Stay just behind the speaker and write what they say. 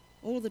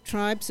All the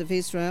tribes of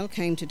Israel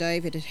came to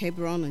David at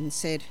Hebron and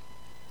said,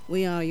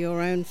 "We are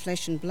your own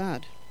flesh and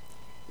blood.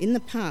 In the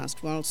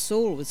past, while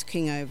Saul was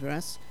king over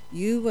us,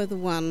 you were the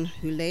one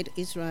who led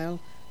Israel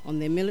on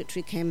their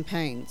military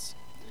campaigns.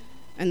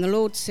 And the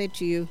Lord said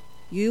to you,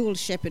 'You will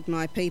shepherd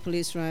my people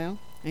Israel,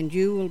 and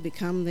you will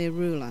become their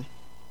ruler.'"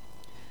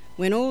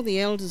 When all the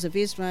elders of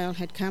Israel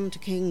had come to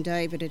King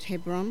David at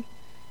Hebron,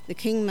 the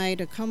king made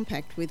a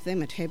compact with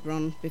them at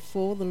Hebron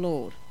before the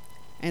Lord,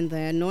 and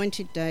they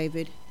anointed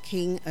David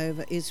king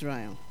over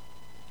Israel.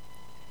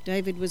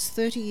 David was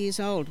 30 years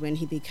old when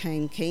he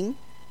became king,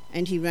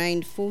 and he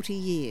reigned 40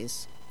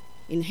 years.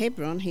 In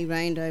Hebron he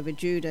reigned over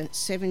Judah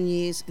 7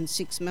 years and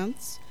 6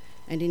 months,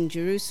 and in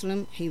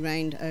Jerusalem he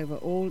reigned over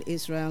all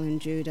Israel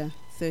and Judah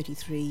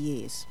 33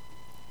 years.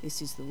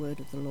 This is the word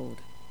of the Lord.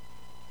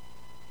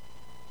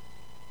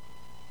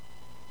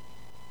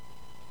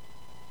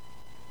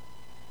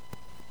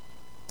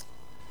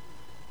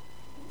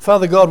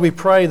 Father God, we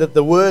pray that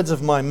the words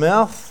of my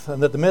mouth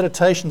and that the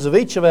meditations of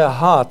each of our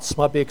hearts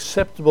might be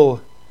acceptable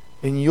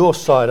in your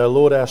sight, O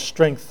Lord, our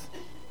strength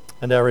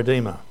and our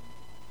Redeemer.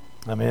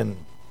 Amen.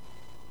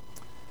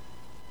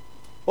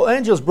 Well,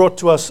 Angela's brought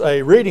to us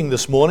a reading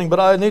this morning, but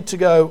I need to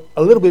go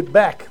a little bit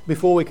back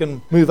before we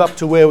can move up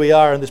to where we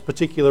are in this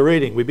particular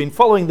reading. We've been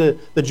following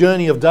the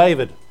journey of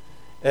David,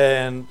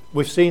 and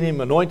we've seen him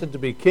anointed to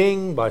be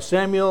king by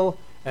Samuel,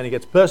 and he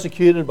gets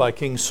persecuted by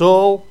King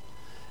Saul.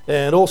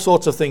 And all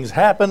sorts of things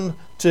happen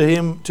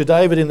to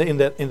David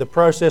in the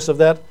process of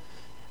that.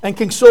 And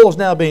King Saul's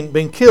now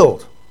been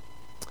killed.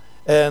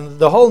 And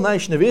the whole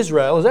nation of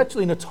Israel is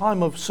actually in a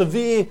time of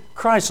severe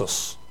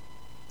crisis.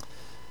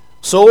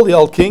 Saul, the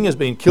old king, has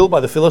been killed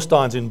by the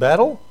Philistines in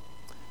battle.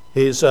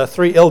 His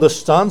 3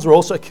 eldest sons were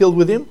also killed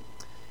with him.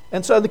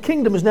 And so the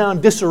kingdom is now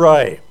in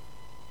disarray.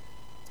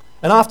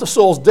 And after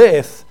Saul's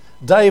death,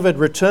 David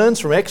returns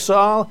from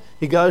exile.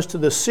 He goes to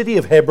the city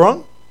of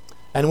Hebron.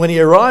 And when he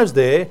arrives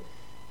there,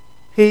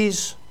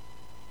 he's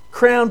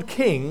crowned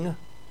king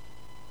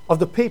of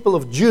the people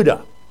of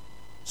Judah.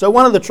 So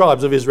one of the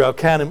tribes of Israel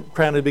crowned him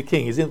to be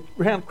king. He's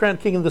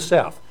crowned king in the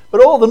south.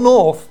 But all the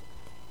north,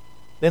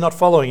 they're not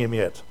following him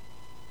yet.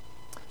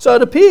 So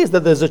it appears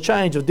that there's a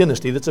change of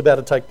dynasty that's about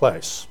to take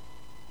place.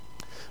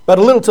 But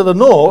a little to the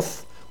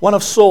north, one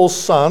of Saul's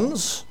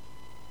sons,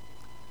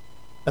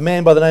 a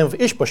man by the name of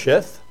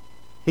Ishbosheth,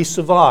 he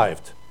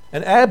survived.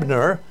 And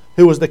Abner,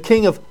 who was the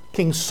king of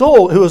King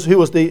Saul, who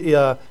was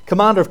the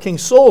commander of King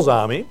Saul's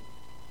army,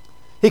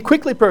 he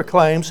quickly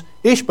proclaims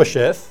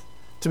Ishbosheth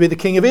to be the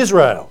king of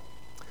Israel.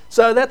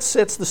 So that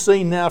sets the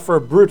scene now for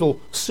a brutal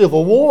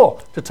civil war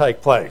to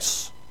take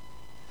place.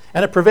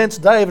 And it prevents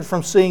David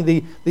from seeing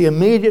the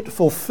immediate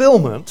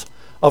fulfillment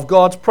of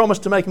God's promise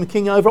to make him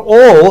king over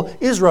all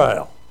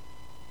Israel.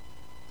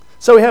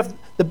 So we have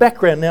the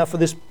background now for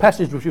this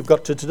passage which we've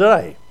got to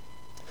today.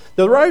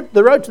 The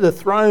road to the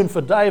throne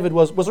for David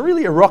was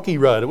really a rocky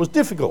road. It was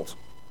difficult.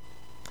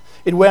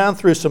 It wound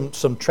through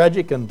some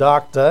tragic and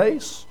dark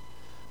days.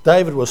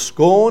 David was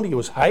scorned, he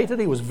was hated,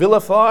 he was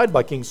vilified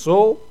by King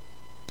Saul.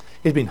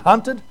 He'd been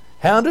hunted,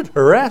 hounded,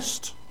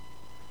 harassed.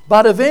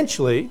 But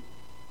eventually,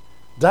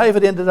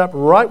 David ended up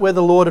right where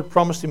the Lord had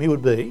promised him he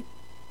would be.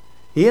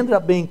 He ended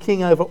up being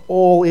king over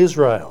all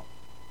Israel.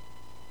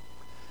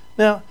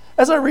 Now,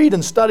 as I read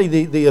and study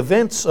the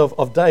events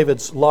of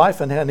David's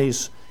life and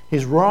his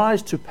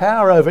rise to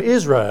power over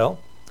Israel,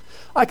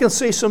 I can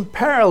see some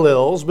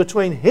parallels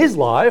between his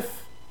life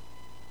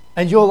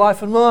and your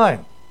life and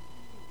mine.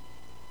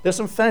 There's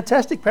some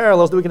fantastic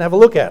parallels that we can have a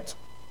look at.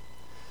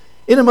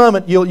 In a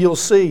moment, you'll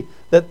see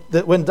that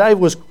when David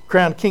was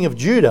crowned king of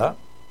Judah,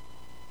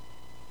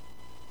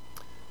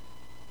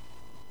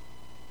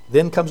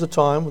 then comes a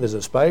time where there's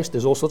a space,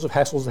 there's all sorts of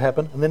hassles that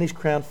happen, and then he's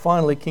crowned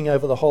finally king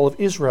over the whole of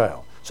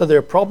Israel. So there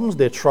are problems,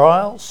 there are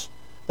trials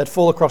that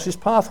fall across his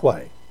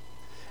pathway.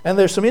 And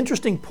there's some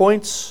interesting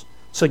points,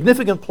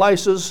 significant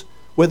places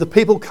where the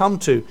people come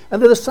to. And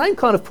they're the same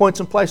kind of points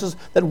and places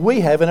that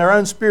we have in our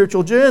own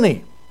spiritual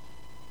journey.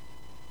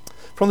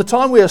 From the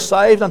time we are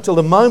saved until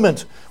the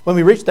moment when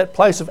we reach that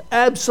place of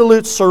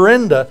absolute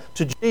surrender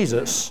to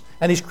Jesus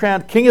and he's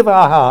crowned king of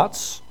our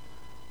hearts,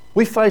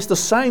 we face the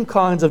same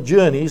kinds of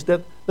journeys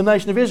that the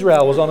nation of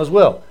Israel was on as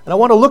well. And I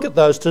want to look at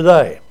those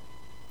today.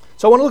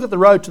 So I want to look at the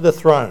road to the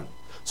throne.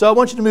 So I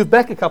want you to move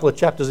back a couple of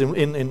chapters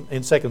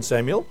in 2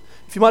 Samuel.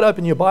 If you might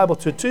open your Bible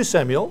to 2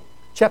 Samuel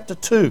chapter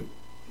 2.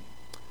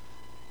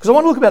 Because I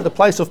want to look about the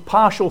place of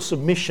partial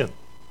submission.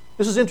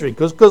 This is interesting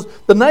because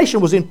the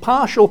nation was in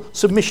partial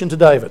submission to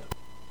David.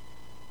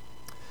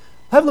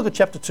 Have a look at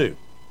chapter 2.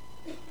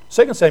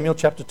 2 Samuel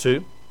chapter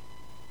 2,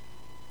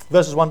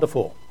 verses 1 to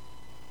 4.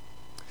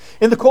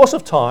 In the course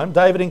of time,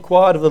 David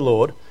inquired of the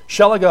Lord,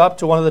 "Shall I go up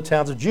to one of the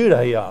towns of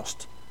Judah?" he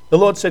asked. The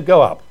Lord said,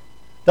 "Go up."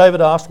 David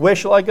asked, "Where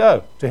shall I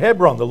go?" "To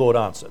Hebron," the Lord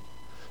answered.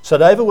 So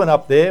David went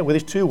up there with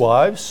his 2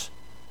 wives,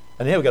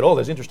 and here we've got all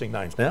those interesting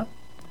names now.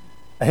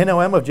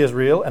 Ahinoam of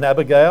Jezreel, and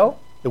Abigail,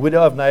 the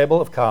widow of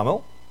Nabal of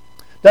Carmel.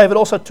 David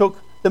also took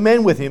the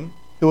men with him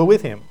who were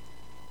with him,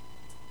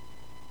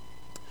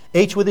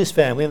 each with his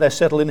family, and they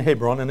settled in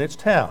Hebron and its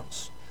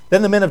towns.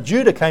 Then the men of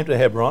Judah came to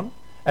Hebron,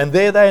 and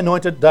there they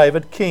anointed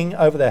David king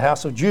over the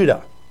house of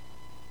Judah.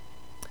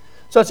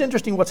 So it's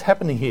interesting what's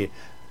happening here.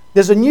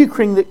 There's a new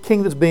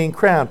king that's being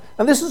crowned.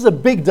 And this is a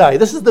big day.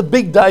 This is the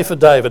big day for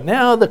David.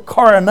 Now the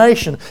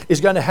coronation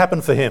is going to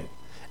happen for him.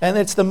 And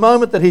it's the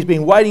moment that he's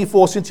been waiting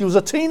for since he was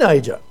a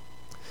teenager.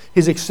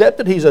 He's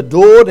accepted, he's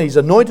adored, he's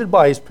anointed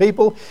by his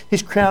people.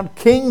 He's crowned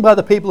king by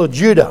the people of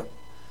Judah.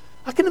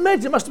 I can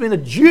imagine it must have been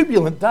a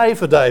jubilant day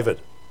for David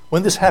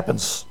when this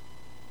happens.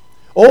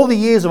 All the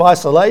years of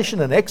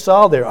isolation and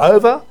exile, they're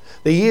over.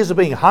 The years of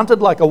being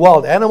hunted like a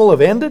wild animal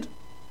have ended.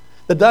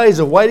 The days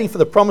of waiting for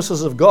the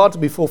promises of God to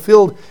be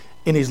fulfilled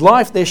in his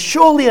life, they're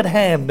surely at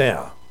hand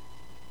now.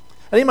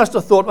 And he must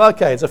have thought,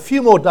 okay, it's a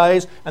few more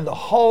days and the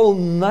whole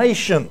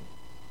nation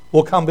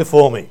will come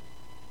before me.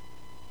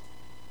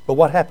 But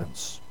what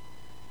happens?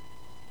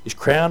 He's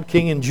crowned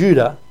king in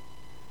Judah,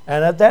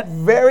 and at that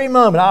very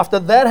moment, after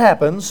that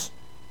happens,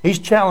 he's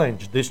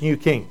challenged, this new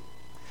king.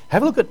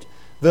 Have a look at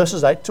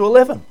verses 8 to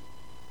 11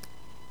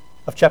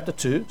 of chapter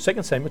 2,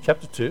 2 Samuel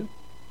chapter 2,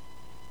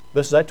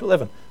 verses 8 to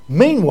 11.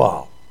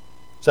 Meanwhile,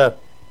 so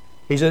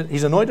he's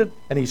anointed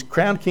and he's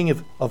crowned king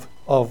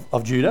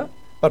of Judah,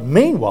 but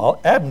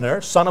meanwhile,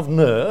 Abner, son of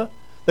Ner,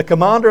 the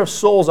commander of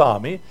Saul's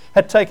army,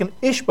 had taken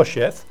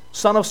Ishbosheth,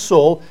 son of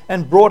Saul,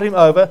 and brought him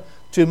over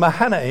to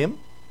Mahanaim,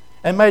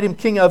 and made him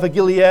king over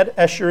Gilead,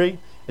 Asher,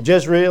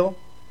 Jezreel,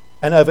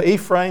 and over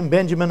Ephraim,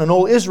 Benjamin, and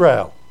all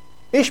Israel.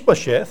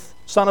 Ishbosheth,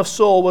 son of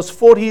Saul, was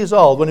 40 years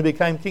old when he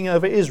became king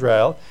over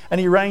Israel, and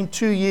he reigned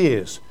 2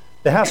 years.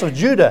 The house of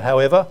Judah,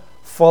 however,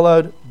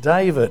 followed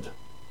David.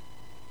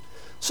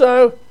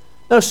 So,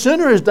 no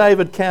sooner is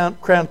David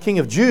crowned king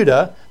of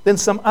Judah than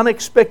some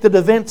unexpected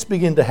events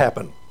begin to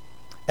happen.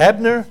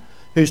 Abner,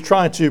 who's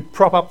trying to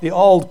prop up the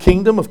old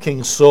kingdom of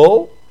King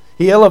Saul,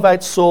 he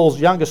elevates Saul's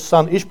youngest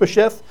son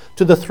Ishbosheth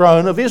to the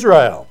throne of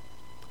Israel.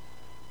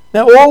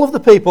 Now all of the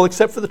people,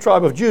 except for the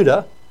tribe of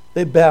Judah,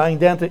 they're bowing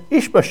down to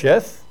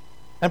Ishbosheth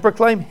and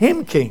proclaim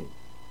him king.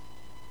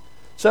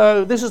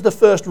 So this is the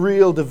first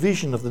real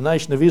division of the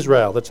nation of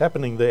Israel that's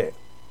happening there.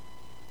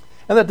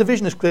 And that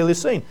division is clearly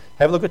seen.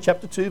 Have a look at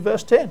chapter 2,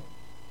 verse 10.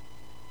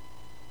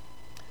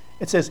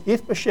 It says,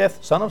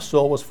 Ishbosheth, son of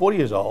Saul, was 40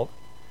 years old,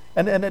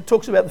 and it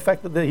talks about the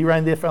fact that he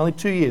reigned there for only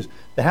 2 years.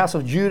 The house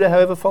of Judah,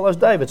 however, follows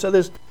David. So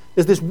there's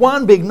this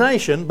one big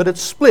nation, but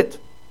it's split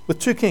with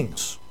 2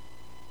 kings.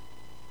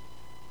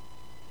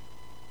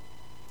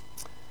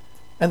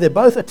 And they're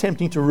both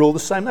attempting to rule the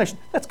same nation.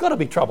 That's got to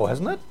be trouble,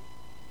 hasn't it?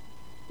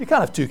 You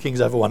can't have 2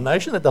 kings over one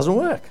nation. That doesn't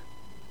work.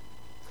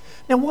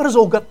 Now, what has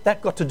all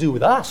that got to do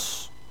with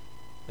us?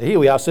 Here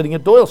we are sitting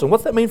at Doyalson.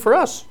 What's that mean for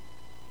us?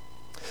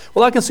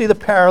 Well, I can see the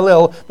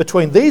parallel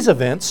between these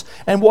events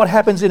and what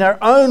happens in our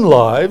own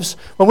lives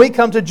when we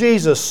come to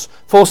Jesus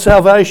for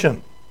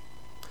salvation.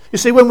 You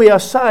see, when we are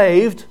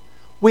saved,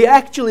 we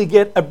actually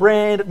get a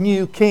brand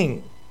new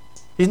king.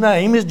 His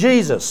name is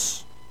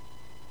Jesus.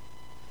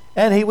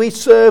 And we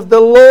serve the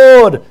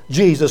Lord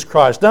Jesus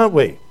Christ, don't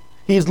we?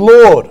 He's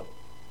Lord.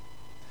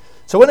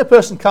 So when a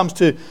person comes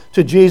to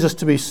Jesus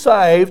to be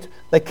saved,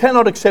 they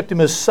cannot accept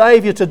him as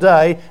Saviour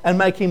today and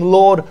make him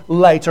Lord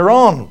later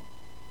on.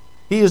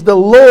 He is the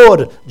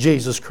Lord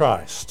Jesus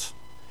Christ.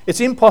 It's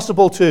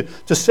impossible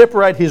to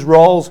separate his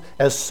roles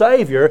as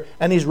Saviour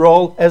and his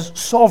role as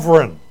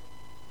sovereign.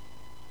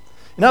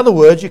 In other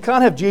words, you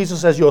can't have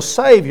Jesus as your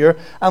Saviour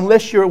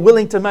unless you're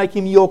willing to make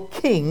him your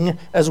King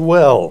as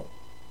well.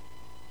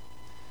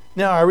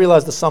 Now, I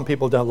realise that some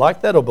people don't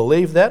like that or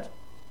believe that,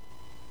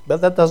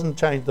 but that doesn't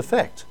change the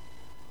fact.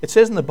 It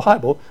says in the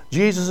Bible,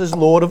 Jesus is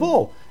Lord of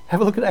all. Have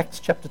a look at Acts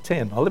chapter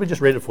 10. Let me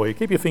just read it for you.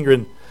 Keep your finger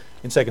in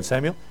 2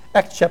 Samuel.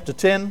 Acts chapter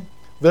 10,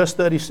 verse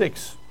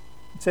 36.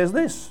 It says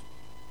this.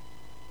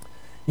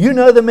 You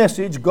know the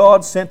message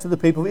God sent to the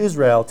people of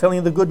Israel,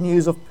 telling the good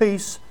news of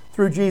peace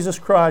through Jesus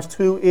Christ,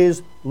 who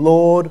is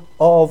Lord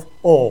of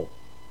all.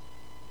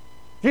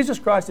 Jesus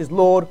Christ is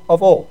Lord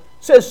of all.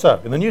 It says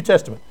so in the New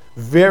Testament,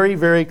 very,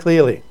 very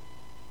clearly.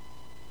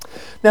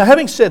 Now,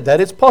 having said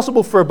that, it's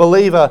possible for a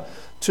believer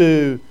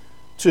to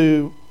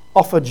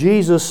offer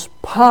Jesus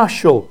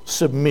partial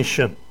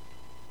submission.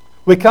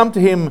 We come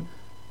to him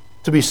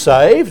to be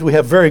saved. We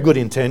have very good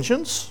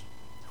intentions.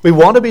 We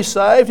want to be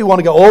saved. We want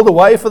to go all the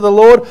way for the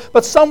Lord.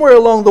 But somewhere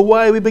along the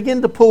way, we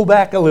begin to pull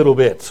back a little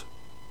bit.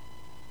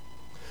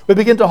 We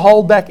begin to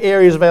hold back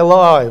areas of our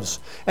lives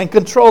and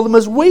control them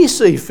as we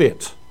see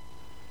fit.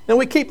 And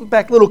we keep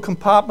back little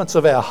compartments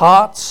of our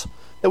hearts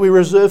that we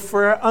reserve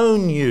for our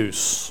own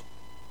use.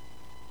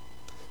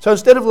 So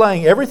instead of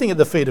laying everything at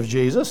the feet of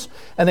Jesus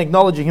and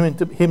acknowledging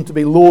him to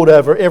be Lord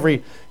over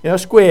every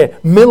square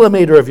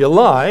millimetre of your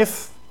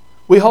life,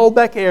 we hold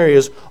back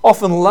areas,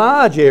 often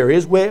large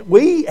areas, where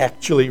we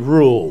actually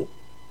rule.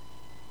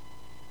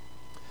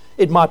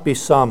 It might be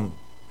some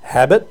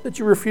habit that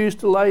you refuse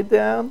to lay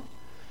down.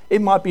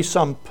 It might be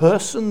some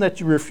person that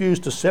you refuse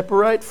to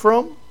separate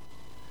from.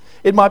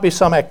 It might be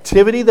some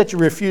activity that you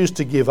refuse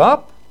to give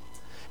up.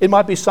 It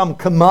might be some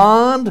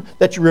command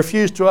that you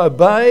refuse to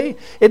obey.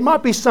 It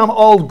might be some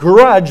old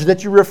grudge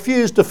that you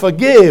refuse to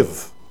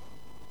forgive.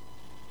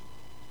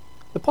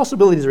 The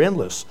possibilities are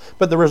endless,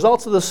 but the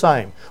results are the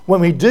same. When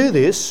we do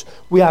this,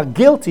 we are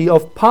guilty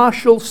of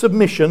partial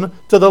submission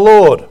to the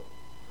Lord.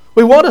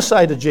 We want to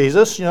say to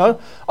Jesus,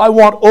 I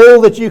want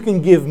all that you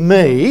can give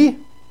me.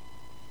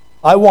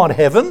 I want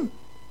heaven.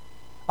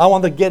 I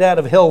want the get out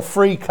of hell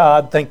free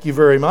card, thank you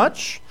very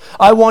much.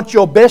 I want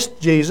your best,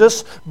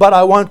 Jesus, but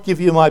I won't give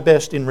you my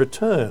best in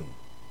return.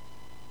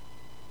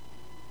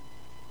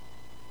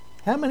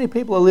 How many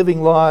people are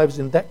living lives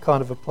in that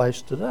kind of a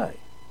place today?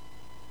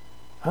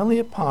 Only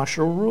a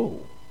partial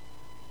rule.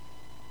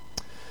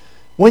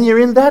 When you're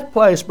in that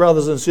place,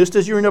 brothers and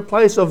sisters, you're in a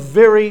place of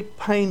very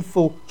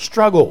painful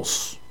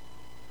struggles.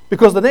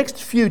 Because the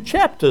next few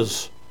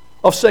chapters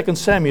of 2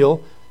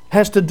 Samuel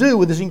has to do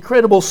with this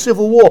incredible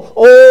civil war.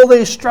 All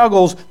these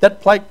struggles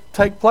that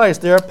take place,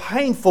 they are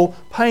painful,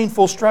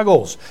 painful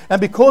struggles.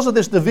 And because of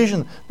this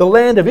division, the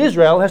land of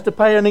Israel has to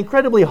pay an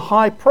incredibly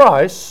high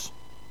price.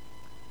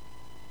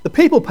 The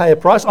people pay a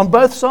price on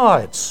both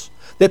sides.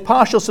 Their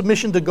partial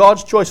submission to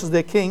God's choice as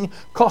their king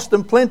cost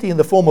them plenty in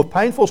the form of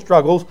painful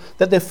struggles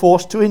that they're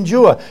forced to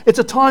endure. It's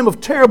a time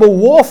of terrible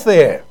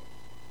warfare.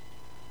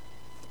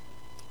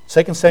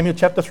 2 Samuel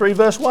chapter 3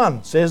 verse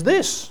 1 says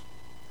this: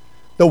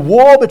 the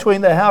war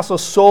between the house of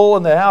Saul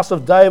and the house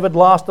of David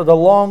lasted a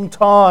long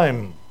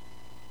time.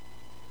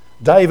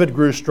 David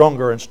grew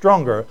stronger and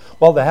stronger,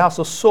 while the house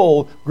of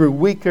Saul grew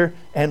weaker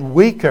and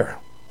weaker.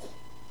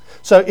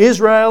 So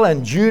Israel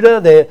and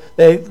Judah,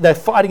 they're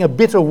fighting a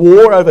bitter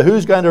war over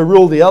who's going to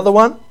rule the other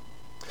one.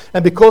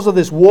 And because of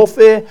this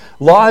warfare,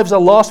 lives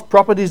are lost,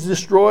 property is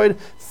destroyed,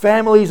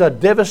 families are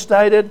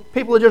devastated,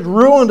 people are just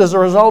ruined as a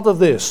result of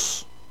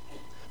this.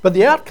 But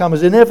the outcome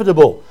is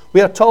inevitable. We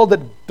are told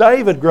that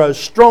David grows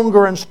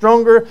stronger and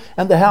stronger,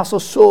 and the house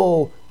of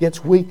Saul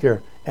gets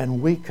weaker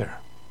and weaker.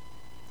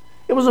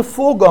 It was a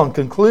foregone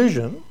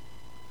conclusion.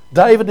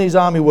 David and his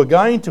army were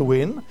going to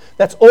win.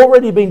 That's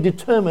already been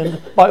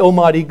determined by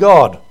Almighty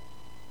God.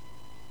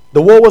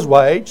 The war was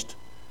waged,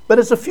 but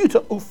it's a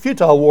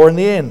futile war in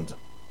the end.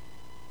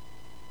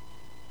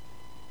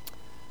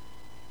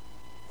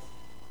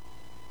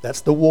 That's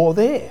the war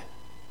there.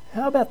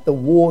 How about the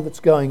war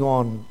that's going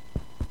on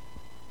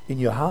in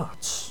your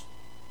hearts?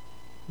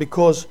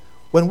 Because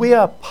when we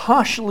are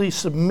partially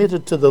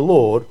submitted to the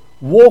Lord,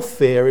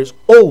 warfare is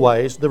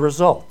always the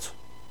result.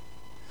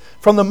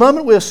 From the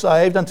moment we're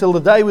saved until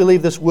the day we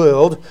leave this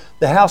world,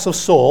 the house of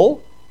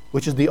Saul,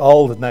 which is the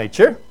old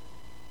nature,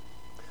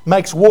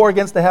 makes war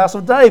against the house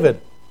of David,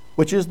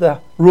 which is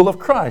the rule of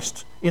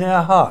Christ in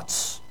our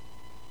hearts.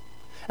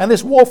 And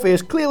this warfare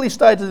is clearly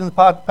stated in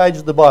the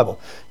pages of the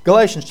Bible.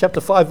 Galatians chapter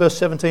 5 verse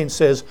 17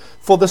 says,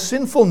 for the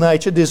sinful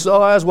nature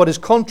desires what is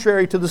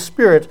contrary to the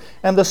Spirit,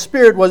 and the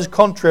Spirit what is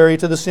contrary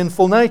to the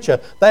sinful nature.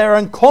 They are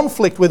in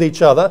conflict with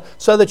each other,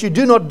 so that you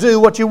do not do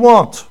what you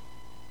want.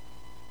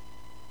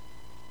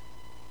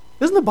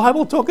 Isn't the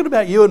Bible talking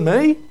about you and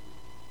me?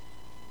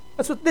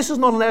 This is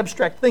not an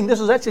abstract thing. This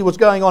is actually what's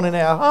going on in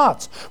our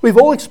hearts. We've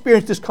all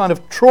experienced this kind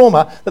of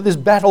trauma that this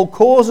battle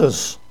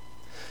causes.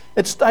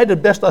 It's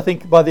stated best, I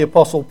think, by the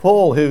Apostle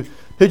Paul, who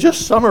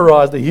just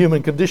summarised the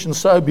human condition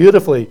so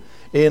beautifully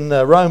in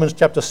Romans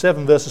chapter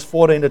 7, verses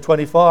 14 to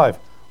 25.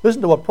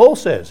 Listen to what Paul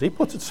says. He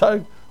puts it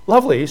so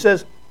lovely. He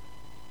says,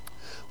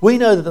 we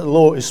know that the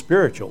law is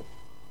spiritual,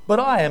 but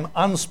I am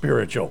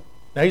unspiritual.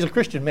 Now, he's a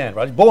Christian man,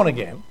 right? He's born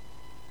again.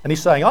 And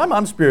he's saying, I'm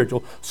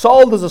unspiritual,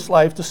 sold as a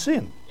slave to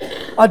sin.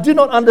 I do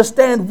not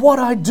understand what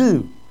I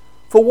do.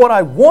 For what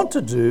I want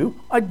to do,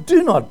 I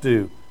do not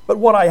do. But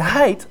what I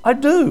hate, I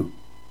do.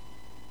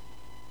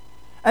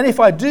 And if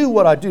I do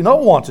what I do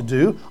not want to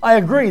do, I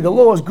agree the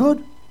law is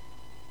good.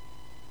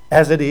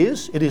 As it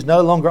is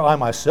no longer I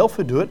myself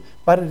who do it,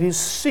 but it is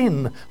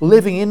sin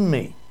living in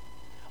me.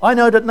 I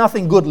know that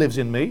nothing good lives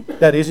in me,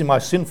 that is, in my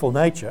sinful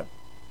nature.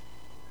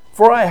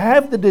 For I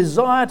have the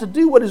desire to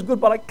do what is good,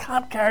 but I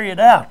can't carry it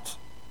out.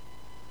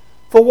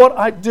 For what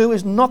I do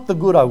is not the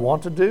good I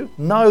want to do.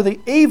 No, the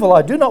evil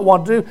I do not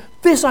want to do,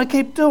 this I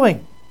keep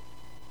doing.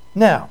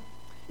 Now,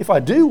 if I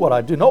do what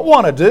I do not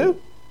want to do,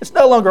 it's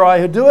no longer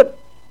I who do it,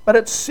 but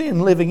it's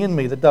sin living in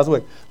me that does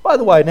work. By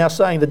the way, now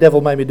saying the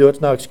devil made me do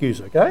it's no excuse,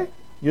 okay?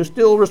 You're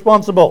still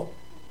responsible.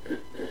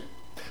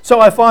 So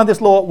I find this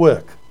law at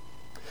work.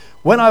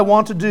 When I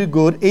want to do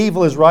good,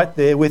 evil is right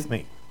there with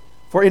me.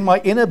 For in my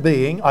inner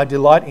being I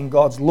delight in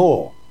God's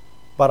law.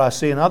 But I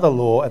see another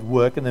law at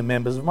work in the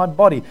members of my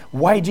body,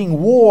 waging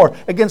war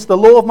against the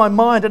law of my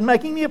mind and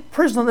making me a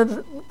prisoner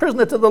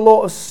to the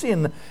law of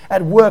sin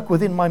at work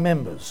within my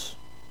members.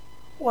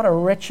 What a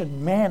wretched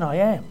man I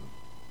am.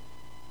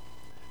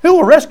 Who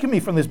will rescue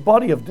me from this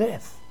body of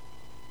death?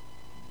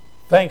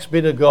 Thanks be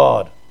to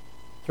God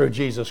through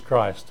Jesus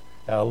Christ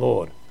our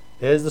Lord.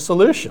 There's the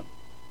solution.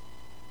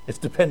 It's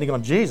depending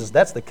on Jesus.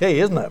 That's the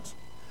key, isn't it?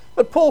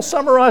 But Paul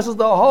summarizes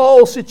the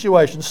whole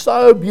situation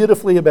so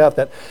beautifully about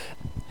that.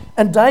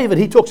 And David,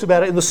 he talks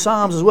about it in the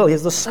Psalms as well. He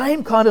has the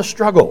same kind of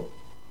struggle.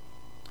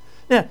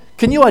 Now,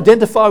 can you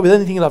identify with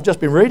anything that I've just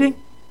been reading?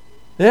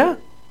 Yeah?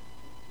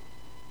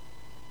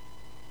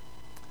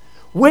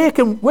 Where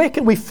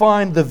can we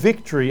find the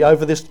victory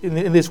over this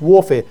in this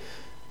warfare?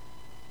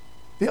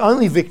 The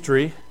only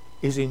victory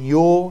is in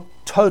your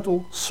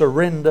total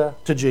surrender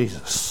to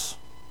Jesus.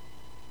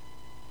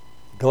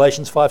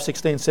 Galatians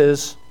 5:16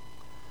 says,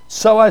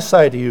 "So I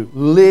say to you,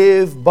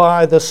 live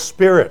by the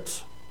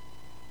Spirit,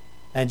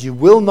 and you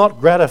will not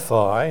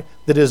gratify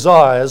the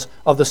desires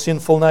of the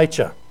sinful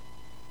nature."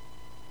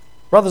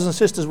 Brothers and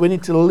sisters, we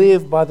need to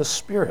live by the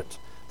Spirit.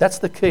 That's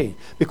the key.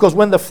 Because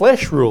when the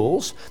flesh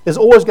rules, there's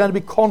always going to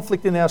be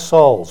conflict in our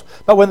souls.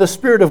 But when the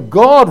Spirit of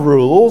God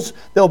rules,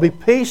 there'll be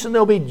peace and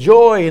there'll be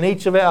joy in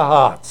each of our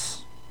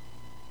hearts.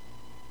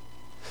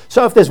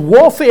 So if there's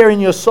warfare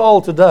in your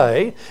soul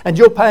today, and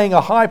you're paying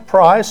a high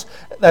price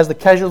as the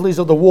casualties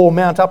of the war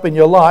mount up in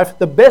your life,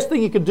 the best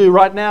thing you can do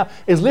right now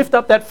is lift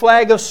up that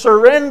flag of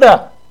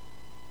surrender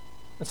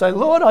and say,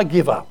 "Lord, I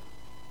give up.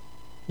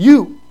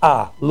 You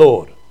are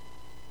Lord."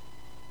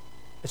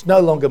 It's no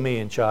longer me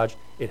in charge.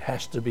 It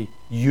has to be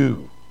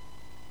you.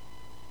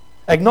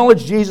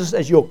 Acknowledge Jesus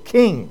as your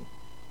King.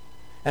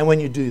 And when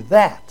you do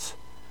that,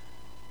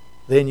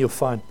 then you'll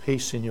find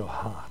peace in your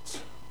heart.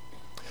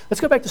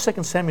 Let's go back to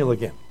 2 Samuel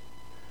again.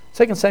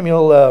 2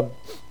 Samuel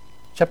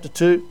chapter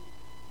 2,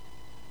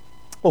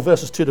 or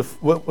chapters 2 to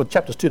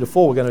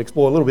 4 we're going to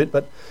explore a little bit,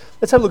 but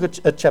let's have a look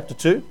at chapter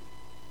 2,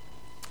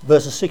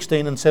 verses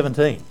 16 and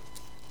 17.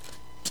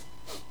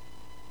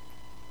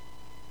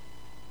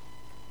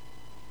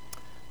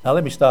 Now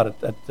let me start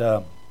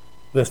at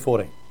verse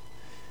 14.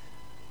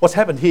 What's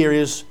happened here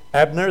is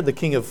Abner, the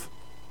king of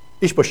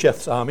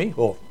Ishbosheth's army,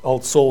 or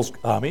old Saul's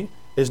army,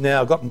 is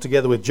now gotten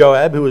together with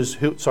Joab,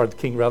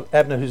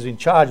 Abner, who's in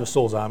charge of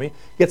Saul's army,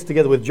 gets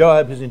together with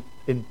Joab, who's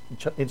in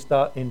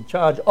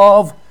charge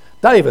of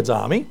David's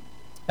army,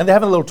 and they're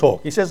having a little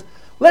talk. He says,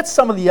 "Let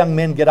some of the young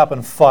men get up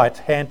and fight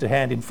hand to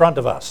hand in front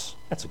of us."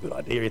 That's a good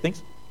idea, he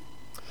thinks.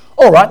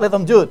 "All right, let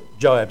them do it,"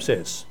 Joab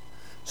says.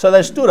 So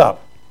they stood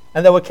up,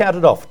 and they were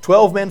counted off,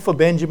 12 men for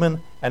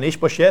Benjamin and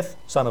Ishbosheth,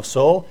 son of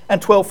Saul,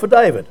 and 12 for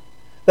David.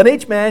 Then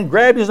each man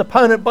grabbed his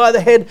opponent by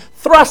the head,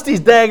 thrust his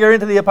dagger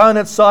into the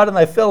opponent's side, and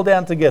they fell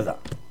down together.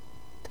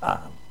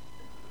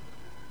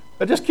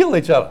 They just killed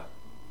each other.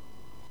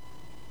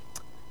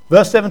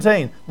 Verse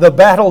 17, the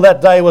battle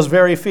that day was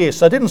very fierce.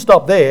 So it didn't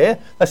stop there.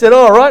 They said,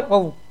 "All right,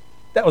 well,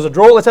 that was a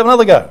draw. Let's have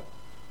another go."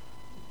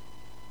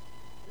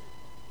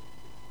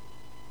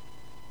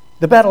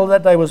 The battle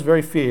that day was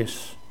very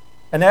fierce,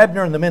 and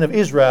Abner and the men of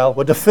Israel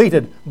were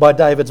defeated by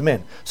David's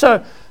men.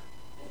 So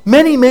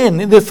many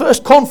men, in the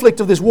first conflict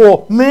of this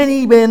war,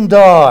 many men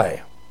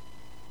die.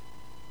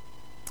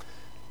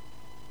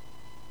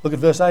 Look at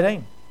verse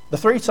 18. The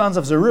three sons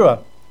of Zeruiah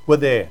were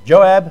there,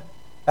 Joab,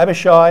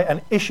 Abishai,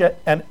 and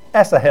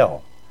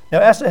Asahel. Now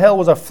Asahel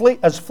was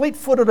as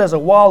fleet-footed as a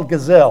wild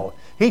gazelle.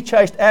 He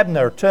chased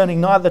Abner, turning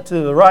neither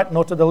to the right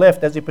nor to the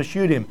left as he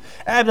pursued him.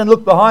 Abner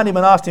looked behind him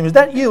and asked him, "Is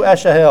that you,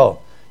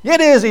 Asahel?" "It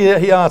is,"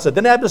 he answered.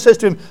 Then Abner says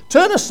to him,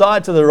 "Turn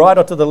aside to the right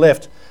or to the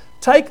left.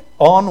 Take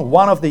on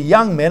one of the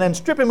young men and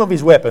strip him of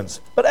his weapons."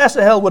 But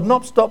Asahel would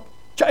not stop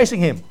chasing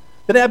him.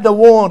 Then Abner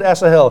warned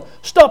Asahel,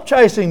 "Stop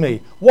chasing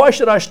me. Why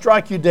should I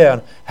strike you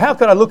down? How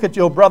could I look at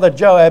your brother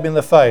Joab in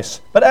the face?"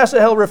 But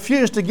Asahel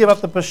refused to give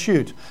up the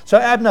pursuit. So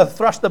Abner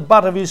thrust the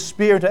butt of his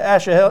spear into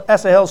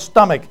Asahel's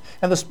stomach,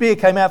 and the spear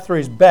came out through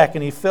his back,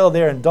 and he fell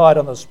there and died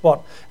on the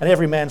spot. And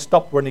every man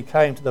stopped when he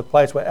came to the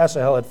place where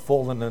Asahel had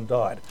fallen and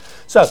died.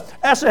 So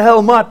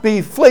Asahel might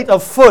be fleet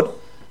of foot,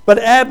 but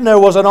Abner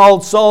was an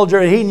old soldier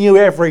and he knew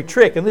every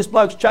trick. And this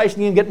bloke's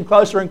chasing him, getting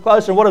closer and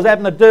closer. And what does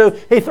Abner do?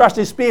 He thrusts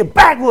his spear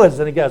backwards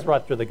and he goes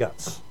right through the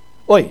guts.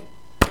 Oi,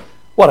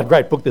 what a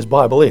great book this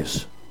Bible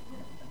is.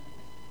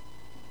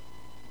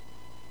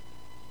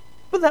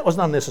 But that was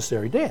an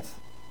unnecessary death.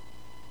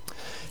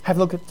 Have a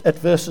look at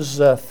verses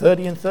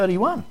 30 and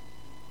 31.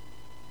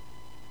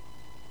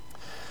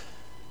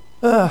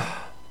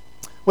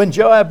 When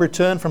Joab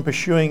returned from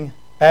pursuing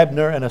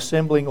Abner and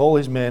assembling all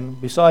his men,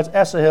 besides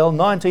Asahel,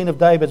 19 of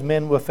David's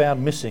men were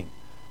found missing.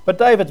 But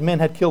David's men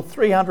had killed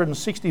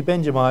 360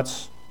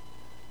 Benjamites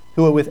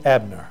who were with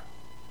Abner.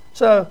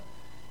 So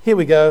here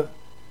we go.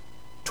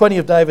 20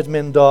 of David's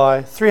men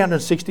die,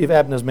 360 of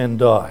Abner's men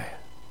die.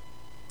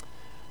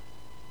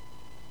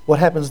 What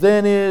happens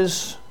then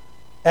is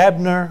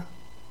Abner,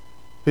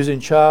 who's in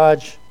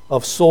charge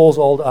of Saul's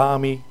old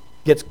army,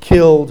 gets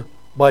killed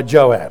by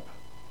Joab.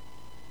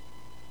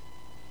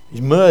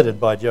 He's murdered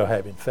by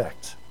Joab, in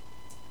fact.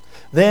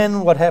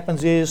 Then what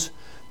happens is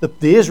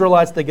the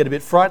Israelites, they get a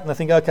bit frightened. They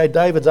think, okay,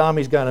 David's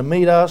army is going to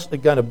meet us. They're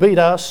going to beat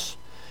us.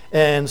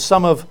 And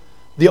some of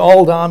the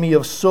old army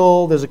of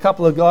Saul, there's a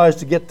couple of guys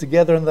to get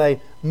together and they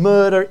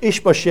murder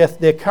Ishbosheth,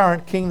 their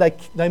current king.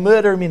 They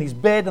murder him in his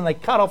bed and they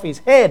cut off his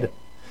head.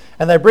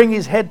 And they bring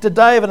his head to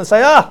David and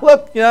say,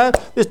 look,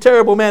 this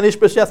terrible man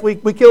Ishbosheth,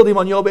 we killed him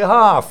on your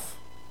behalf.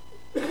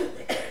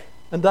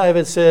 And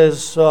David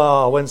says,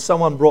 when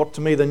someone brought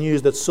to me the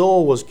news that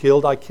Saul was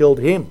killed, I killed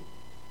him.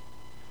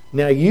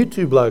 Now you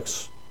two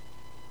blokes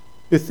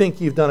who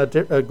think you've done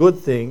a good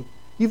thing,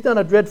 you've done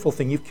a dreadful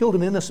thing. You've killed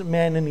an innocent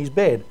man in his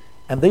bed,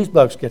 and these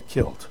blokes get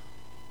killed.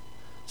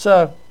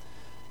 So,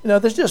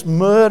 there's just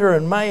murder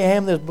and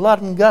mayhem. There's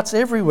blood and guts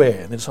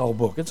everywhere in this whole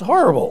book. It's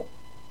horrible.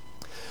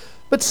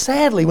 But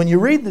sadly, when you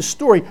read this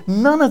story,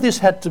 none of this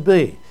had to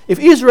be. If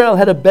Israel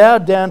had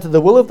bowed down to the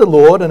will of the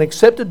Lord and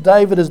accepted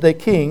David as their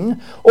king,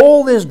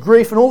 all this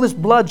grief and all this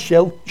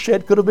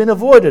bloodshed could have been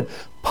avoided.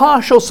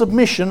 Partial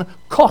submission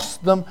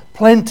cost them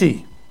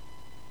plenty.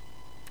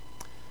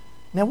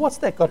 Now, what's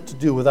that got to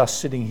do with us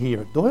sitting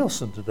here at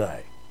Doyalson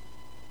today?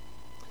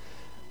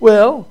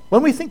 Well,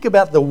 when we think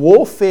about the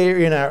warfare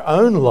in our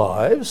own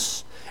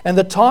lives and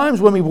the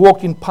times when we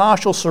walked in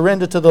partial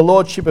surrender to the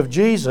Lordship of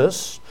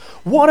Jesus,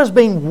 what has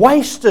been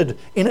wasted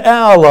in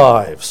our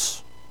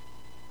lives?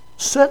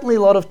 Certainly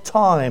a lot of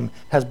time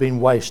has been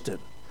wasted.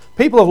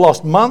 People have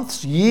lost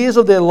months, years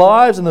of their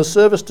lives in the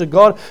service to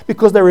God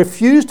because they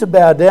refused to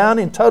bow down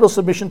in total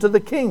submission to the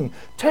King.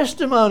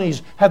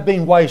 Testimonies have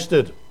been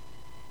wasted.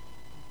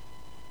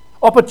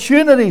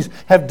 Opportunities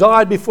have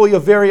died before your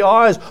very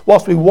eyes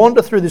whilst we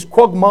wander through this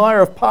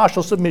quagmire of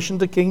partial submission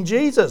to King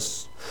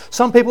Jesus.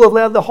 Some people have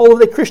allowed the whole of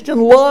their Christian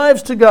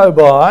lives to go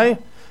by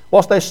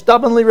whilst they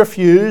stubbornly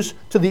refuse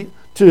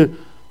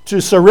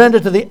to surrender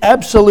to the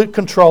absolute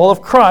control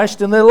of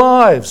Christ in their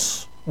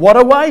lives. What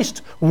a waste!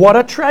 What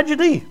a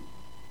tragedy!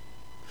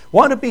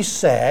 Won't it be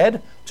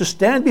sad to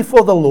stand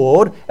before the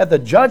Lord at the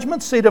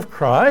judgment seat of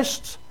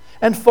Christ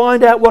and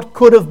find out what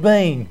could have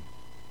been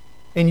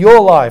in your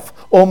life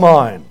or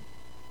mine?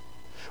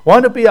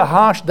 Won't it be a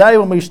harsh day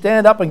when we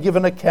stand up and give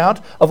an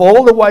account of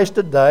all the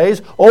wasted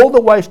days, all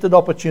the wasted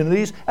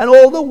opportunities, and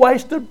all the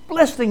wasted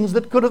blessings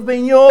that could have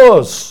been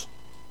yours?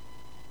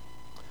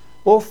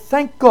 Well,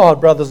 thank God,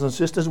 brothers and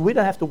sisters, we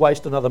don't have to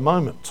waste another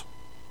moment.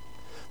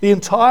 The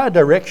entire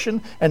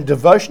direction and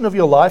devotion of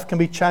your life can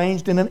be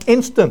changed in an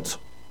instant.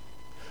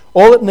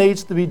 All that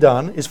needs to be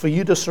done is for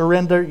you to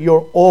surrender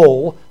your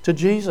all to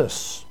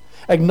Jesus.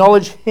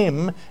 Acknowledge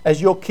Him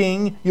as your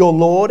King, your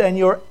Lord, and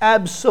your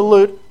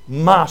absolute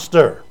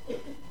Master.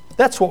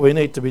 That's what we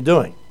need to be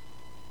doing.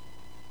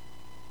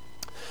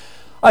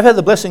 I've had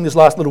the blessing this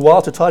last little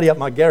while to tidy up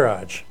my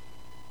garage.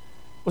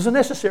 It was a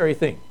necessary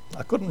thing.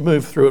 I couldn't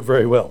move through it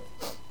very well.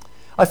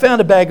 I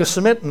found a bag of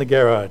cement in the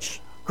garage.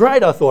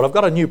 Great, I thought, I've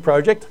got a new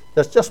project.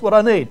 That's just what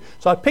I need.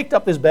 So I picked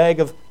up this bag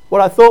of what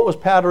I thought was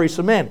powdery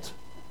cement.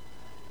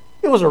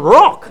 It was a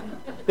rock.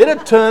 It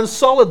had turned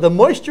solid. The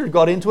moisture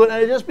got into it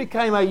and it just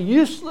became a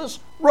useless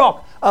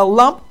rock, a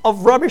lump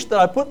of rubbish that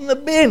I put in the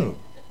bin.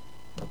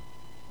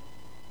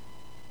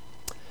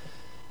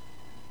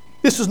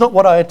 This was not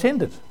what I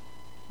intended,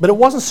 but it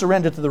wasn't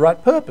surrendered to the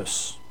right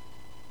purpose.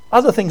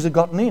 Other things had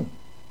gotten in.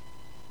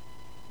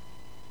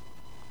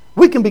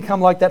 We can become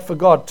like that for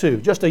God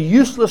too, just a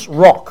useless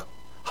rock,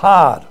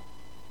 hard,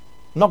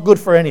 not good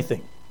for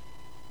anything,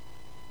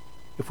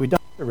 if we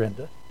don't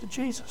surrender to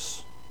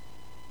Jesus.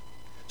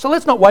 So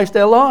let's not waste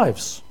our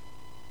lives.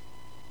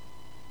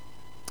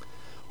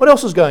 What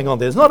else is going on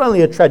there? There's not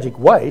only a tragic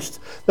waste,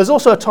 there's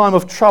also a time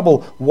of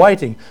trouble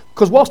waiting.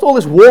 Because whilst all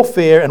this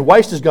warfare and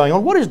waste is going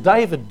on, what is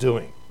David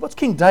doing? What's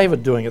King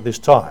David doing at this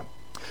time?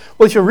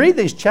 Well, if you read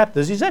these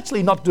chapters, he's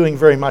actually not doing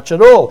very much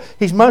at all.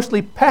 He's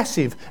mostly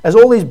passive as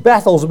all these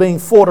battles are being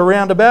fought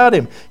around about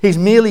him. He's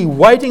merely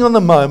waiting on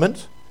the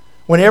moment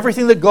when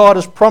everything that God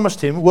has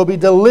promised him will be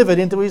delivered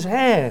into his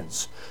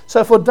hands.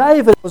 So for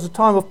David, it was a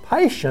time of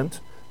patient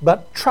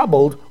but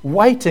troubled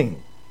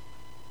waiting.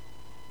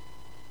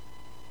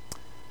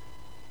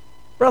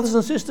 Brothers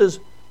and sisters,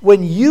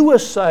 when you were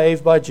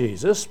saved by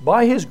Jesus,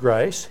 by His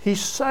grace, He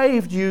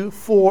saved you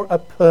for a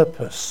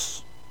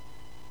purpose.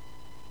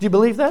 Do you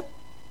believe that?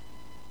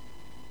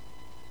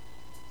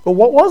 Well,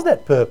 what was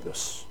that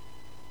purpose?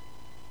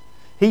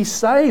 He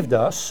saved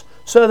us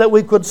so that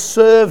we could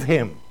serve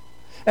Him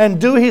and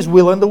do His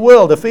will in the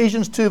world.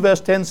 Ephesians 2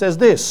 verse 10 says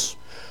this: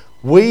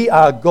 we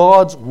are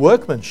God's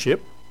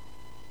workmanship,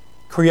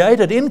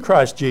 created in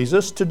Christ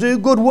Jesus to do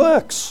good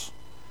works,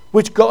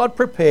 which God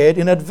prepared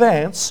in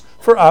advance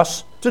for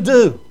us to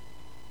do.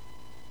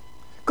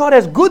 God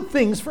has good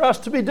things for us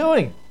to be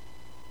doing.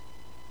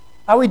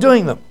 Are we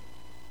doing them?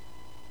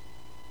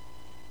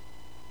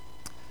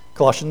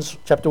 Colossians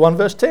chapter 1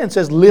 verse 10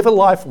 says, live a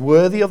life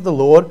worthy of the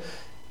Lord,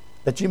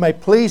 that you may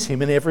please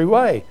Him in every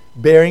way,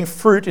 bearing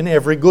fruit in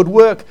every good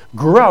work,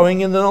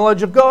 growing in the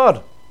knowledge of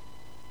God.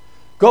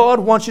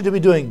 God wants you to be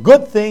doing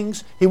good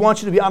things. He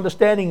wants you to be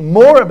understanding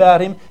more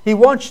about Him. He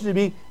wants you to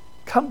be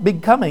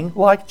becoming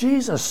like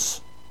Jesus.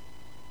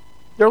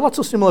 There are lots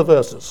of similar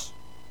verses.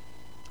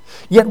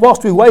 Yet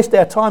whilst we waste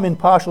our time in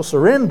partial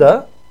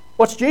surrender,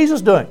 what's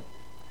Jesus doing?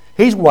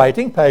 He's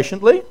waiting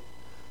patiently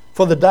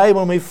for the day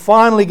when we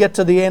finally get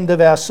to the end of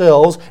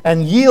ourselves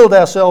and yield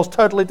ourselves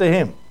totally to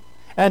Him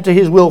and to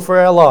His will for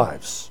our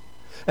lives.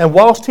 And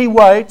whilst He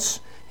waits,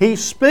 He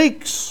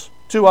speaks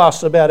to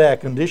us about our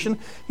condition.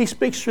 He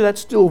speaks through that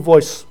still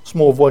voice,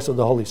 small voice of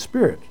the Holy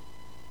Spirit.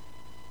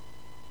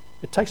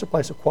 It takes a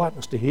place of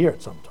quietness to hear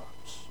it sometimes.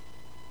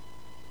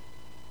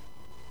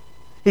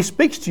 He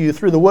speaks to you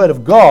through the Word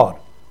of God,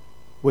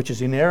 which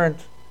is inerrant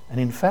and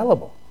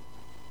infallible.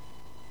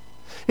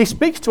 He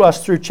speaks to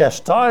us through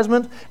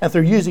chastisement and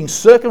through using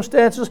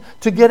circumstances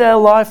to get our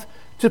life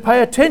to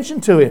pay attention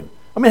to Him.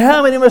 I mean,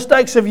 how many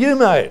mistakes have you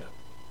made?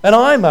 And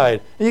I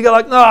made? And you go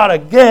like, not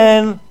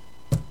again.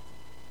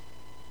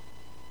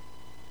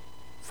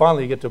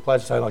 finally you get to a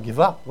place of saying, I give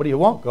up. What do you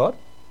want, God?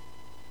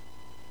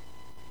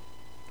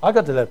 I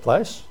got to that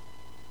place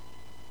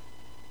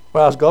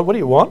where I asked God, what do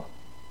you want?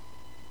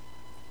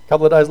 A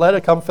couple of days later,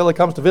 a fella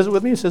comes to visit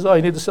with me. He says,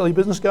 you need to sell your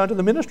business, go into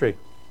the ministry.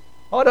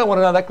 I don't want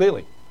to know that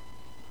clearly.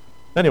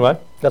 Anyway,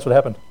 that's what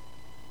happened.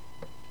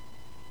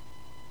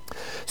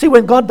 See,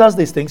 when God does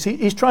these things,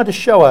 He's trying to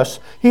show us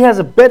He has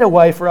a better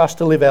way for us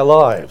to live our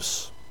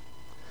lives.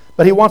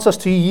 But He wants us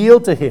to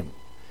yield to Him.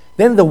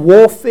 Then the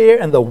warfare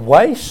and the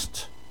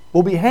waste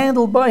will be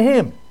handled by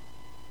Him.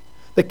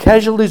 The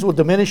casualties will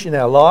diminish in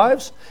our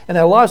lives, and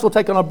our lives will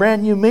take on a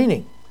brand new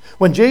meaning.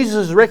 When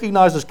Jesus is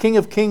recognized as King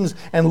of Kings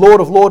and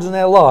Lord of Lords in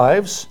our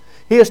lives,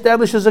 He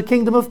establishes a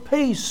kingdom of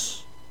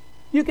peace.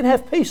 You can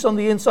have peace on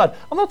the inside.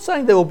 I'm not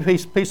saying there will be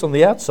peace on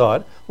the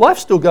outside.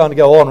 Life's still going to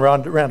go on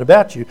round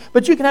about you.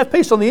 But you can have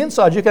peace on the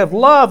inside. You can have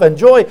love and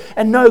joy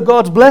and know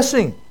God's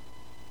blessing.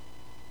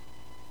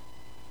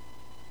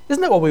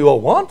 Isn't that what we all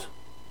want?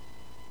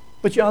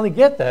 But you only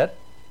get that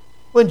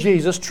when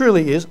Jesus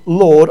truly is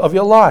Lord of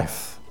your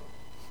life.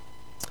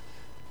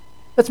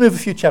 Let's move a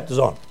few chapters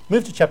on.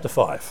 Move to chapter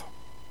 5.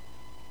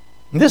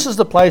 And this is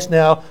the place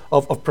now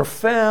of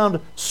profound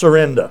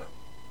surrender.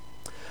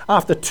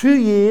 After 2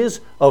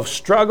 years of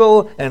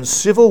struggle and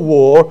civil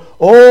war,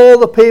 all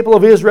the people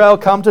of Israel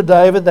come to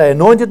David. They are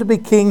anointed to be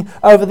king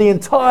over the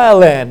entire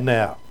land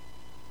now.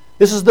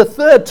 This is the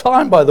third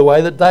time, by the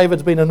way, that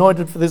David's been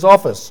anointed for this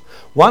office.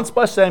 Once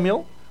by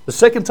Samuel, the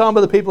second time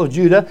by the people of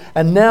Judah,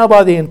 and now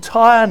by the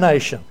entire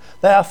nation.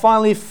 They are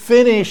finally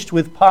finished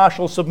with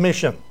partial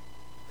submission.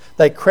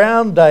 They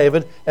crown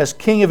David as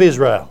king of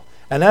Israel.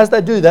 And as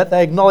they do that,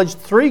 they acknowledge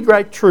three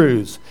great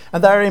truths,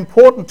 and they are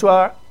important to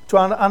our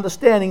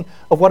understanding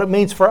of what it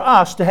means for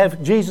us to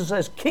have Jesus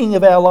as king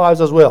of our lives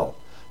as well.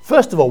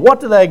 First of all, what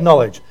do they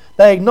acknowledge?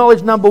 They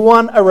acknowledge, number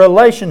one, a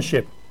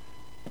relationship.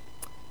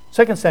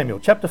 2 Samuel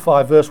chapter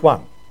 5, verse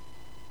 1.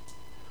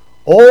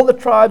 All the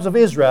tribes of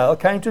Israel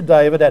came to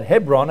David at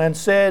Hebron and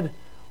said,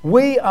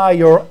 "We are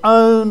your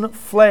own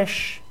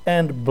flesh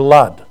and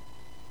blood."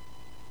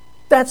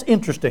 That's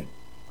interesting.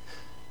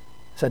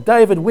 So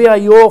David, we are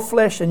your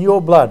flesh and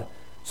your blood.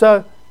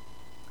 So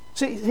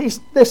see,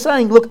 they're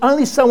saying, look,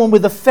 only someone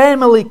with a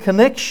family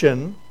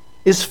connection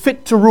is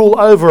fit to rule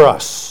over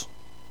us.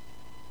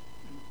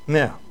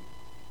 Now,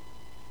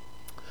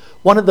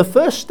 one of the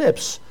first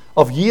steps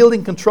of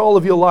yielding control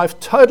of your life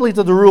totally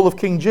to the rule of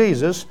King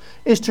Jesus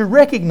is to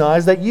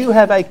recognize that you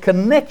have a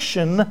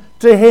connection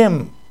to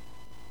Him.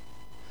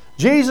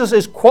 Jesus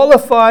is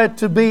qualified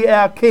to be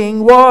our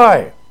King.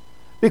 Why?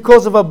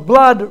 Because of a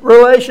blood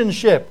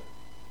relationship.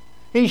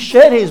 He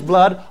shed His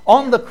blood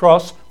on the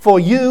cross for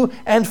you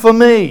and for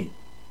me.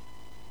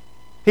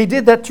 He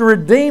did that to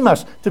redeem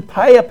us, to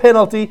pay a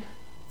penalty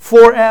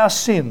for our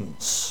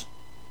sins.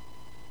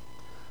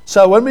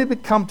 So when we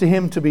come to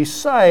Him to be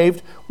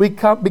saved, we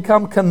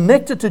become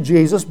connected to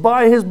Jesus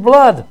by His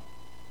blood.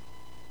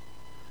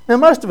 Now,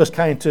 most of us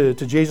came to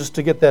Jesus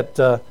to get that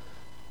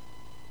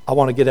I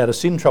want to get out of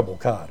sin trouble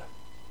card.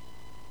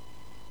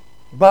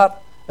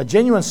 But a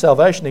genuine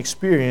salvation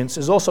experience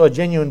is also a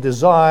genuine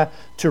desire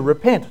to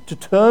repent, to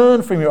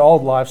turn from your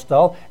old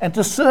lifestyle and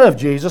to serve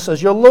Jesus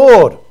as your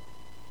Lord.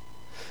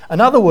 In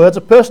other words,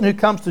 a person who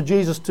comes to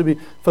Jesus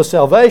for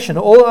salvation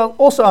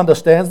also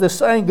understands they're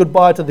saying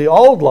goodbye to the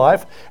old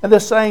life and they're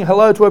saying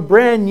hello to a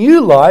brand new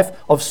life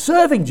of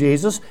serving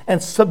Jesus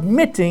and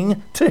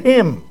submitting to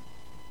Him.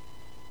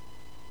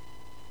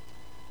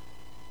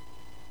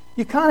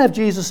 You can't have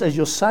Jesus as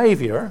your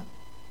Saviour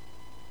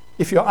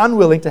if you're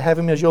unwilling to have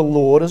Him as your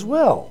Lord as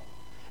well.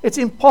 It's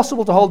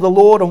impossible to hold the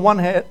Lord on one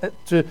hand,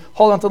 to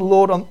hold onto the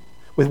Lord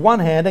with one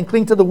hand and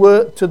cling to the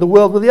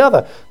world with the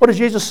other. What does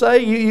Jesus say?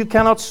 You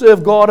cannot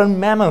serve God and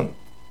mammon.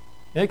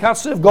 You can't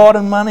serve God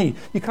and money.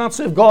 You can't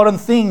serve God and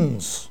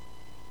things.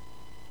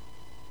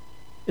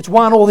 It's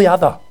one or the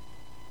other.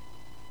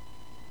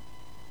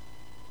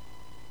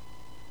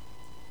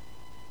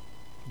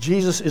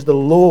 Jesus is the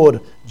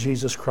Lord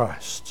Jesus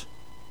Christ.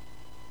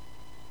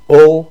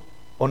 All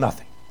or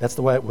nothing. That's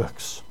the way it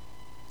works.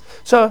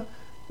 So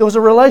there was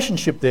a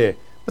relationship there.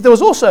 But there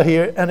was also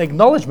here an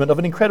acknowledgement of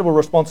an incredible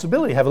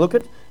responsibility. Have a look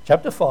at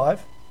chapter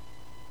 5,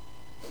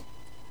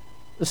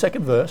 the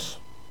second verse.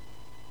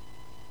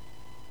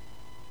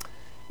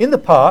 In the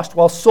past,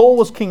 while Saul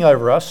was king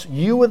over us,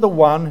 you were the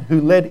one who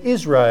led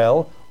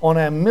Israel on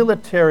our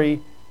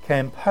military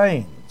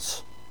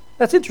campaigns.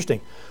 That's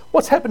interesting.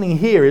 What's happening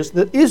here is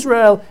that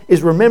Israel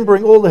is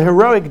remembering all the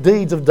heroic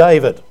deeds of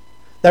David.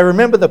 They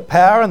remember the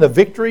power and the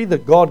victory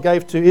that God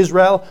gave to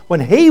Israel when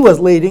he was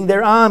leading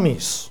their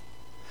armies.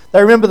 They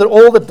remember that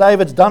all that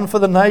David's done for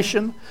the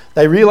nation.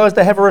 They realize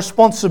they have a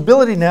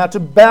responsibility now to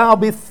bow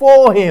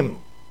before him.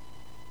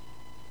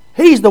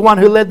 He's the one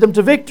who led them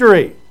to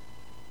victory.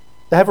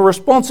 They have a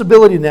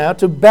responsibility now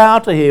to bow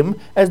to him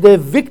as their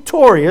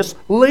victorious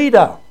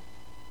leader.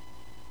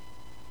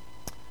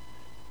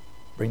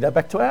 Bring that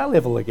back to our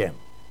level again.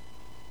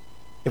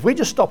 If we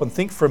just stop and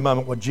think for a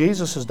moment what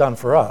Jesus has done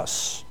for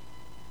us,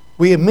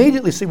 we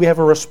immediately see we have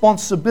a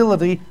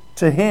responsibility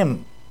to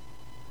him.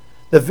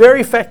 The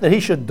very fact that he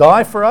should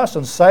die for us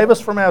and save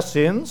us from our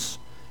sins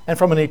and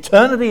from an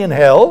eternity in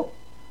hell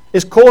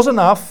is cause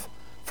enough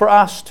for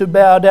us to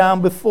bow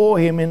down before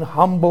him in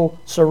humble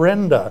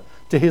surrender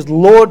to his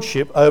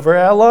lordship over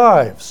our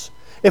lives.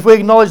 If we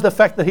acknowledge the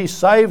fact that he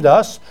saved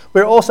us,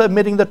 we're also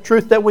admitting the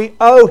truth that we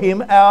owe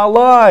him our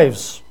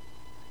lives.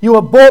 You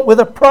are bought with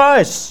a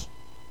price.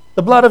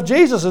 The blood of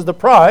Jesus is the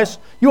price.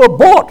 You are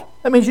bought.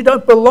 That means you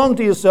don't belong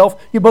to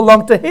yourself, you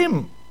belong to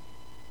him.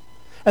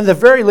 And the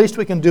very least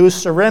we can do is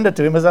surrender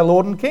to him as our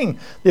Lord and King.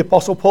 The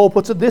Apostle Paul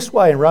puts it this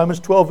way in Romans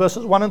 12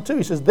 verses 1 and 2.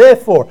 He says,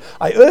 "Therefore,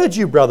 I urge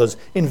you, brothers,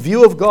 in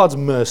view of God's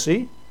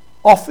mercy,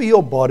 offer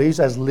your bodies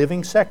as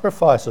living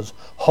sacrifices,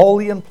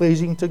 holy and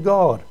pleasing to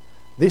God.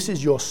 This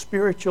is your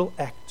spiritual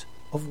act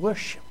of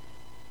worship."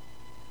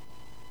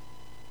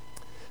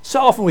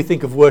 So often we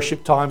think of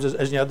worship times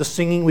as the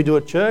singing we do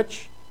at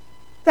church.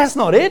 That's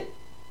not it.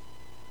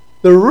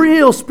 The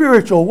real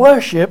spiritual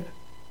worship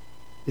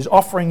is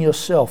offering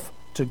yourself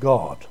to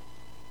God.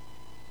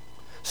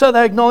 So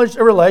they acknowledged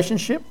a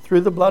relationship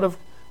through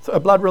a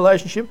blood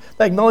relationship.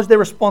 They acknowledged their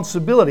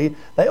responsibility.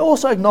 They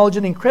also acknowledged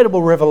an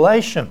incredible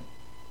revelation.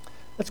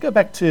 Let's go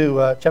back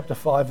to chapter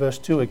 5, verse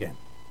 2 again.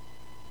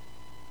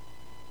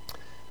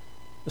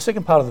 The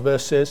second part of the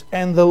verse says,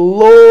 "And the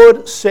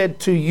Lord said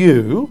to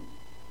you,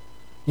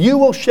 you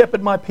will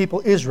shepherd my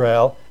people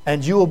Israel,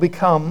 and you will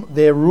become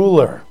their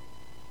ruler."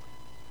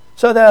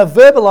 So they are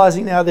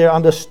verbalizing now their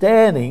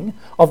understanding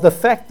of the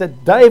fact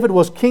that David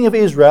was king of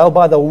Israel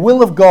by the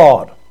will of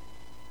God.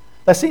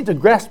 They seem to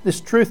grasp this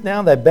truth now,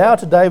 and they bow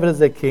to David as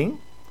their king.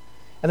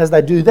 And as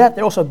they do that,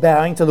 they're also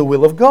bowing to the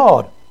will of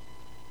God.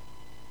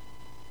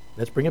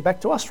 Let's bring it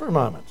back to us for a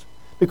moment,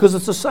 because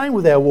it's the same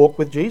with our walk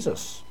with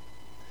Jesus.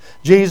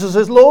 Jesus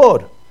is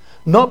Lord,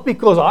 not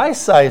because I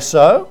say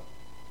so.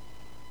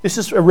 This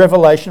is a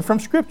revelation from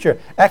Scripture.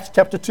 Acts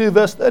chapter 2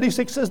 verse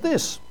 36 says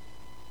this,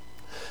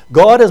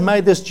 "God has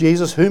made this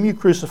Jesus whom you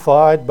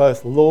crucified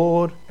both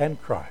Lord and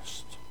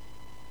Christ."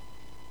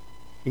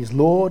 He's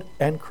Lord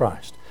and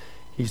Christ.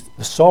 He's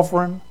the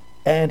sovereign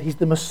and he's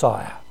the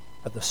Messiah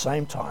at the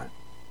same time.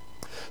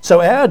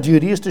 So our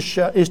duty is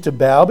to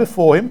bow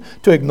before him,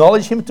 to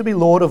acknowledge him to be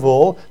Lord of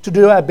all, to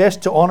do our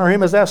best to honour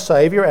him as our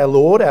Saviour, our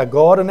Lord, our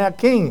God and our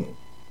King.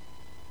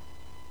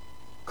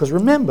 Because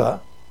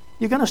remember,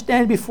 you're going to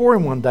stand before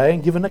him one day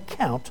and give an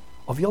account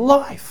of your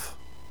life.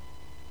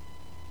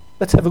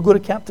 Let's have a good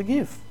account to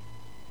give.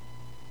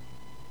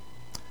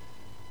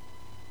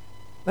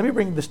 Let me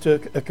bring this to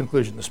a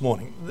conclusion this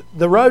morning.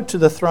 The road to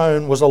the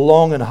throne was a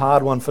long and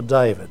hard one for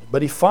David,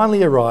 but he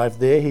finally arrived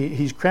there.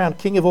 He's crowned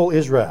king of all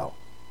Israel.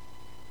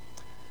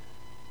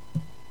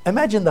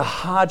 Imagine the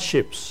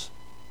hardships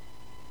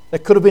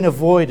that could have been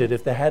avoided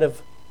if they had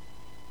have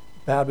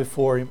bowed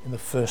before him in the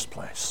first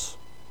place,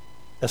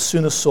 as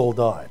soon as Saul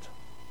died.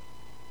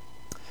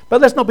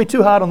 But let's not be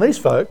too hard on these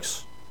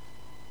folks,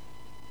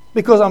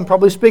 because I'm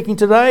probably speaking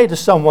today to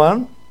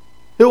someone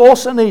who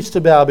also needs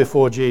to bow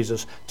before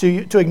Jesus,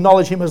 to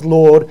acknowledge him as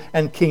Lord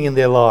and King in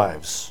their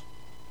lives.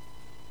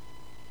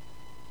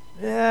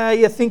 Yeah,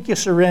 you think you're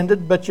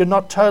surrendered, but you're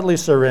not totally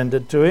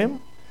surrendered to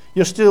him.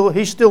 He's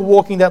still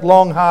walking that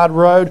long, hard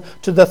road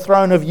to the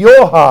throne of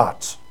your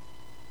heart.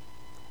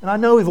 And I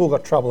know we've all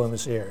got trouble in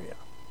this area.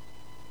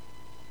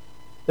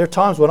 There are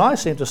times when I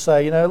seem to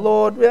say,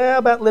 Lord, how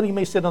about letting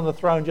me sit on the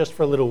throne just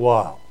for a little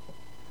while?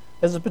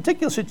 There's a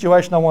particular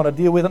situation I want to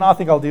deal with, and I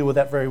think I'll deal with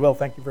that very well.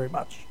 Thank you very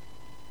much.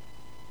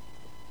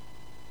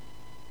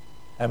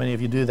 How many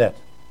of you do that?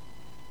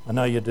 I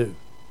know you do.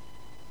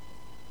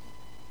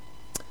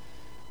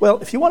 Well,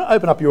 if you want to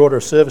open up your order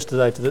of service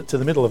today to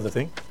the middle of the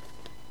thing,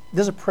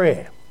 there's a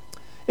prayer.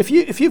 If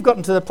you've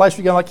gotten to the place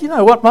where you're going like, you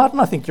know what, Martin,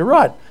 I think you're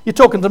right. You're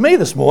talking to me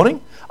this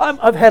morning.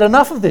 I've had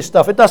enough of this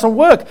stuff. It doesn't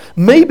work.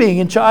 Me being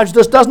in charge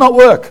just does not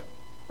work.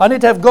 I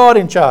need to have God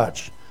in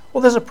charge.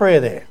 Well, there's a prayer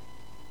there.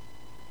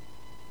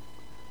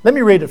 Let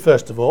me read it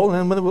first of all,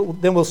 and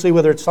then we'll see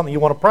whether it's something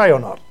you want to pray or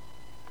not.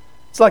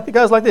 It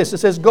goes like this. It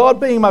says, "God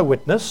being my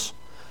witness,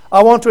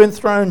 I want to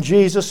enthrone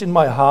Jesus in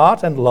my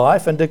heart and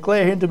life and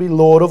declare him to be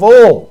Lord of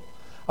all.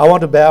 I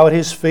want to bow at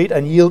his feet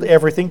and yield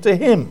everything to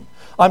him.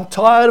 I'm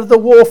tired of the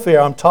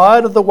warfare. I'm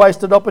tired of the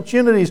wasted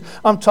opportunities.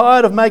 I'm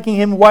tired of making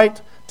him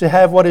wait to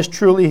have what is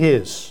truly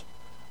his.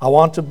 I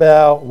want to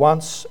bow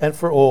once and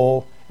for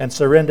all and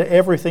surrender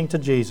everything to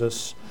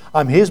Jesus.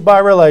 I'm his by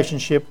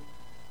relationship.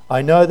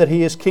 I know that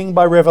he is king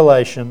by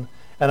revelation,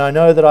 and I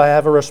know that I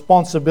have a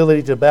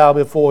responsibility to bow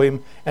before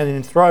him and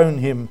enthrone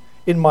him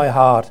in my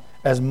heart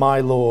as my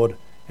Lord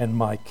and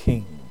my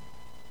King."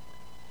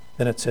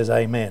 Then it says,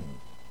 "Amen."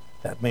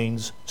 That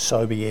means,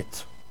 so be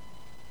it.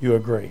 You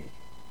agree.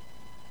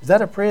 Is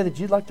that a prayer that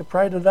you'd like to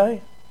pray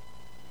today?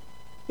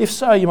 If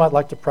so, you might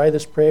like to pray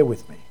this prayer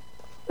with me.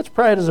 Let's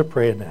pray it as a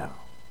prayer now.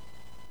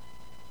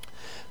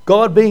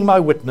 God being my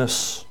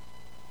witness,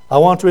 I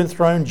want to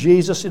enthrone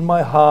Jesus in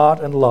my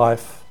heart and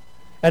life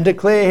and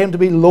declare him to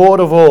be Lord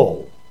of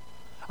all.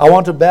 I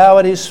want to bow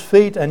at his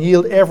feet and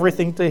yield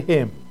everything to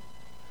him.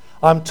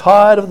 I'm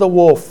tired of the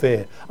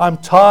warfare. I'm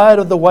tired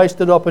of the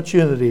wasted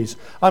opportunities.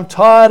 I'm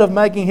tired of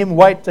making him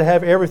wait to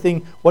have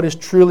everything what is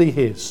truly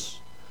his.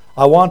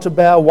 I want to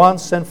bow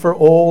once and for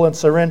all and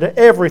surrender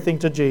everything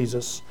to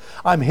Jesus.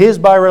 I'm his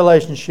by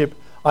relationship.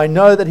 I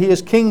know that he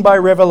is king by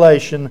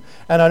revelation,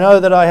 and I know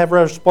that I have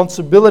a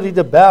responsibility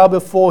to bow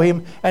before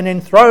him and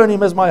enthrone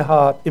him in my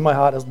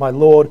heart as my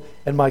Lord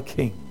and my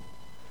King.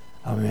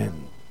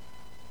 Amen.